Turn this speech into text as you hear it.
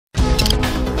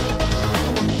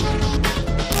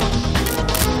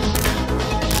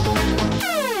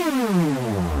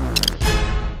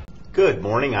Good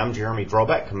morning, I'm Jeremy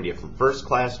Drobeck, coming to you from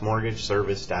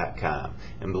firstclassmortgageservice.com.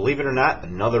 And believe it or not,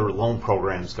 another loan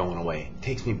program is going away. It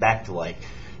takes me back to like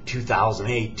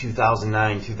 2008,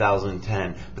 2009,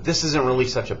 2010, but this isn't really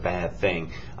such a bad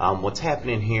thing. What's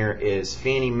happening here is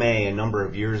Fannie Mae a number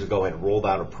of years ago had rolled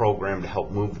out a program to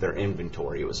help move their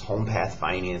inventory. It was Homepath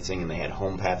financing, and they had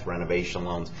Homepath renovation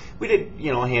loans. We did,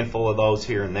 a handful of those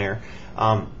here and there.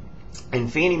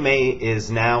 And Fannie Mae is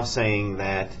now saying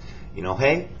that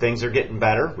hey, things are getting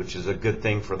better, which is a good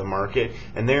thing for the market,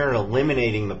 and they're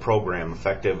eliminating the program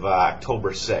effective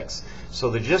October 6th. So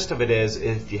the gist of it is,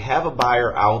 if you have a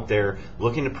buyer out there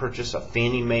looking to purchase a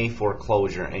Fannie Mae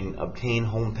foreclosure and obtain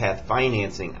Homepath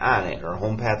financing on it, or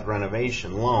Homepath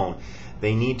renovation loan,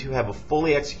 they need to have a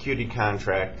fully executed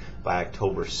contract by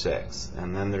October 6th.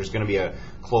 And then there's going to be a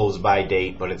close by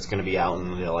date, but it's going to be out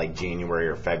in like January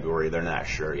or February. They're not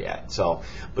sure yet.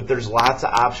 But there's lots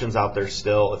of options out there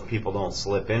still if people don't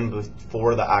slip in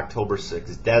before the October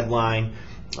 6th deadline.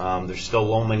 There's still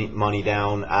low money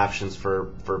down options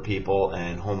for people,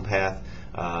 and Homepath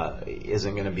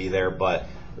isn't going to be there, but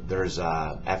there's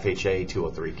FHA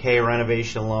 203K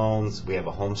renovation loans. We have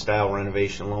a home style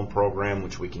renovation loan program,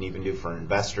 which we can even do for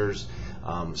investors.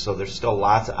 So there's still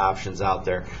lots of options out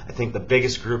there. I think the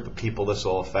biggest group of people this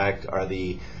will affect are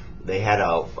they had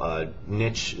a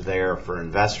niche there for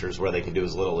investors where they could do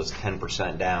as little as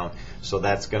 10% down. So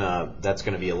that's gonna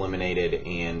be eliminated,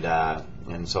 and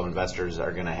so investors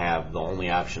are gonna have, the only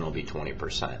option will be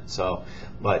 20%. So,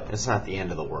 but it's not the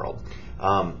end of the world.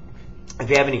 If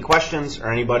you have any questions,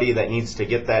 or anybody that needs to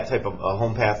get that type of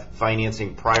Homepath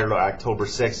financing prior to October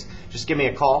 6th, just give me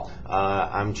a call.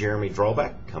 I'm Jeremy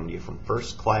Drobeck, coming to you from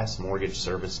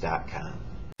firstclassmortgageservice.com.